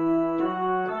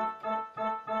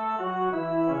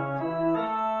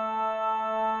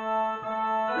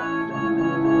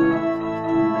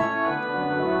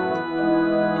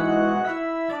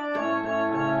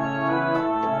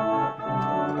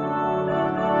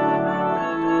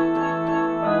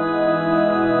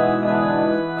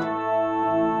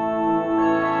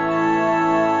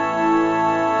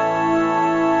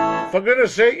 For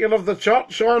goodness sake, you'll have the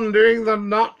church on doing the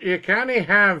nut. You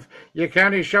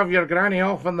can't shove your granny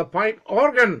off on the pipe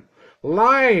organ.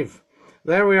 Live.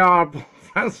 There we are.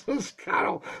 Francis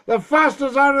Carroll. The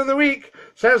fastest hour of the week,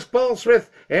 says Paul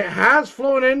Smith. It has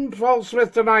flown in, Paul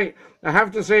Smith, tonight, I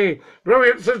have to say.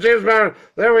 Brilliant, says James Barr.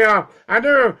 There we are. I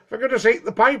know, for goodness sake,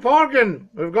 the pipe organ.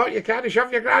 We've got You Can't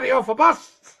Shove Your Granny Off a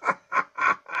Bus.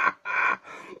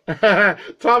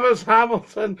 Thomas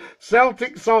Hamilton,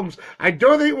 Celtic songs. I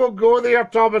don't think we'll go there,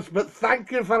 Thomas, but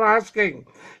thank you for asking.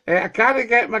 I can't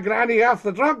get my granny off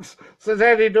the drugs, says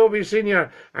Eddie Dobie Sr.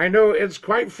 I know, it's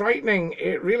quite frightening.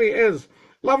 It really is.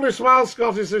 Lovely smile,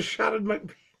 Scotty, says Sharon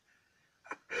McBean.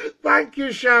 Thank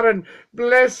you, Sharon.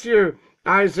 Bless you.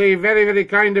 I say, very, very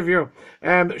kind of you.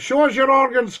 Show us your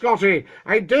organ, Scotty.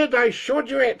 I did. I showed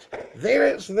you it. There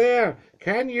it's there.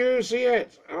 Can you see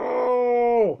it?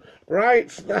 Oh, right.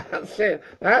 That's it.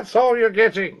 That's all you're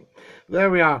getting. There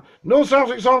we are. No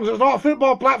Celtic songs. It's not a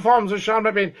football platform, says Sharon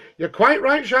McBean. You're quite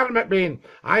right, Sharon McBean.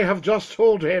 I have just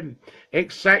told him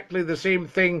exactly the same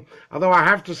thing. Although I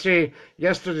have to say,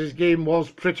 yesterday's game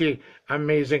was pretty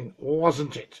amazing,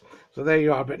 wasn't it? So there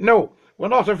you are. But no, we're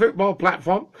not a football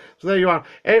platform. So there you are.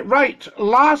 Right,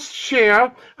 last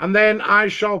share, and then I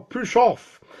shall push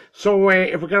off. So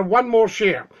if we get one more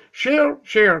share. Share.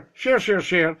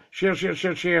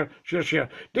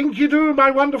 Dinky do, my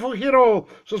wonderful hero,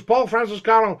 says Paul Francis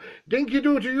Carroll. Dinky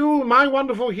do to you, my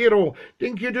wonderful hero.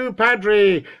 Dinky do,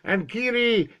 Padre, and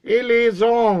Kiri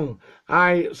Elezong,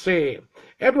 I say.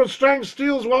 Edward Strang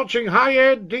Steele's watching. Hi,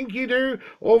 Ed. Dinky do,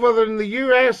 over in the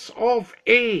US of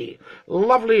A.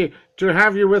 Lovely to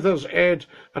have you with us, Ed.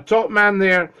 A top man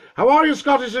there. How are you,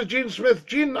 Scotty, says Jean Smith.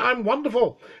 Jean, I'm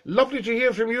wonderful. Lovely to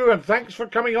hear from you, and thanks for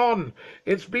coming on.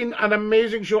 It's been an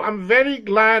amazing show. I'm very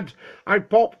glad I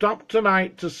popped up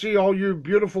tonight to see all you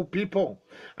beautiful people.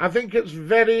 I think it's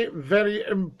very, very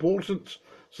important.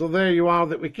 So there you are,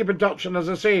 that we keep in touch. And as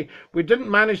I say, we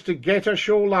didn't manage to get a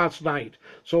show last night.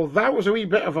 So that was a wee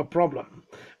bit of a problem.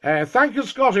 Thank you,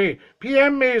 Scotty.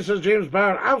 PM me, says James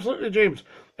Barr. Absolutely, James.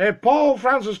 Paul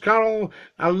Francis Carroll,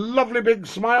 a lovely big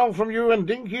smile from you, and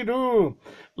Dinky Doo.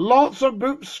 Lots of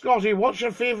books, Scotty. What's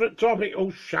your favourite topic? Oh,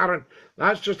 Sharon,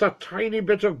 that's just a tiny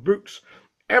bit of books.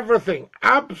 Everything,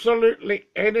 absolutely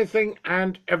anything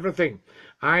and everything.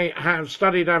 I have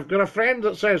studied. I've got a friend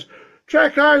that says,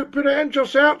 check out, put it into your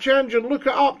search engine, look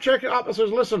it up, check it up. I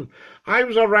says, listen, I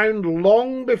was around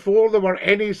long before there were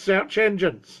any search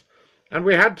engines. And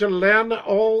we had to learn it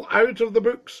all out of the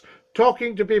books,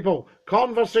 talking to people,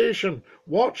 conversation,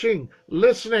 watching,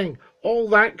 listening, all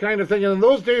that kind of thing. And in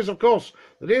those days, of course,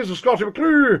 the days of Scottie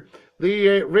McClue,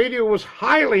 the radio was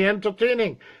highly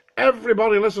entertaining.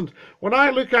 Everybody listened. When I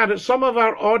look at it, some of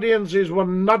our audiences were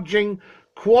nudging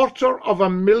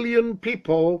 250,000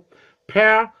 people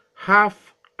per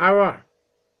half hour.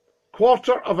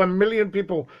 250,000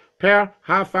 people per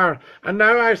half hour. And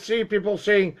now I see people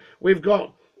saying we've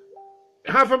got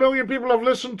 500,000 people have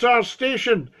listened to our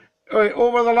station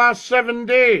over the last 7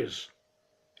 days.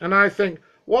 And I think,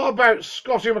 what about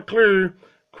Scottie McClue,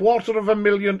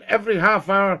 250,000 every half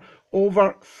hour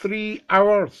over 3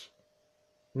 hours?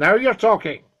 Now you're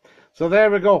talking. So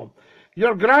there we go.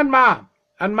 Your grandma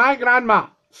and my grandma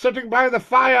sitting by the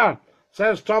fire,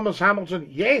 says Thomas Hamilton.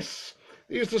 Yes,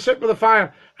 they used to sit by the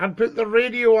fire and put the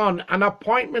radio on, an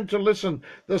appointment to listen.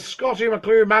 The Scottie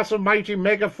McClue Massive Mighty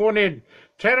Megaphone in.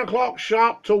 10 o'clock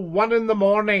sharp to 1 in the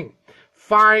morning.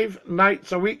 5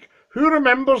 nights a week. Who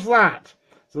remembers that?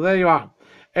 So there you are.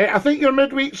 I think your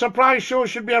midweek surprise show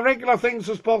should be a regular thing,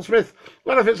 says Paul Smith.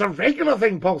 Well, if it's a regular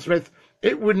thing, Paul Smith,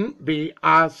 it wouldn't be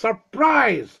a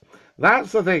surprise.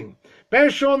 That's the thing.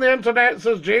 Best show on the internet,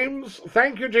 says James.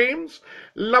 Thank you, James.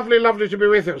 Lovely, lovely to be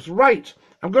with us. Right,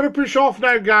 I'm going to push off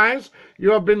now, guys.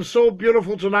 You have been so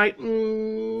beautiful tonight.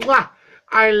 Mwah!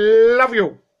 I love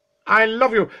you. I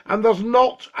love you. And there's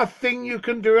not a thing you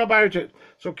can do about it.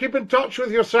 So keep in touch with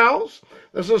yourselves.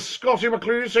 This is Scottie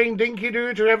McClue saying dinky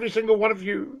doo to every single one of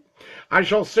you. I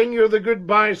shall sing you the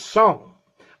goodbye song.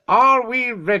 Are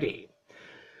we ready?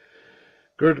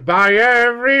 Goodbye,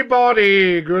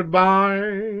 everybody,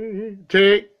 goodbye.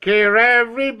 Take care,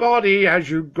 everybody, as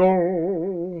you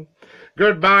go.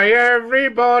 Goodbye,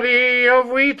 everybody, auf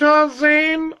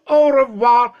Wiedersehen, au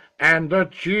revoir, and a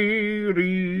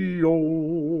cheerio.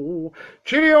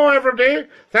 Cheerio, everybody.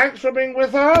 Thanks for being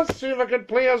with us. See if I can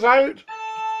play us out.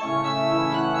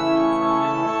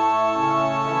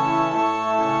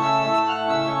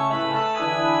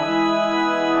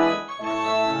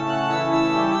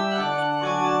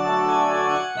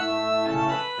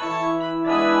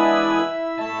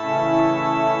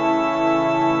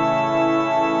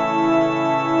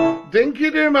 Dinky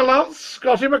do, my lads.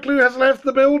 Scottie McClue has left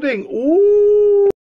the building. Ooh.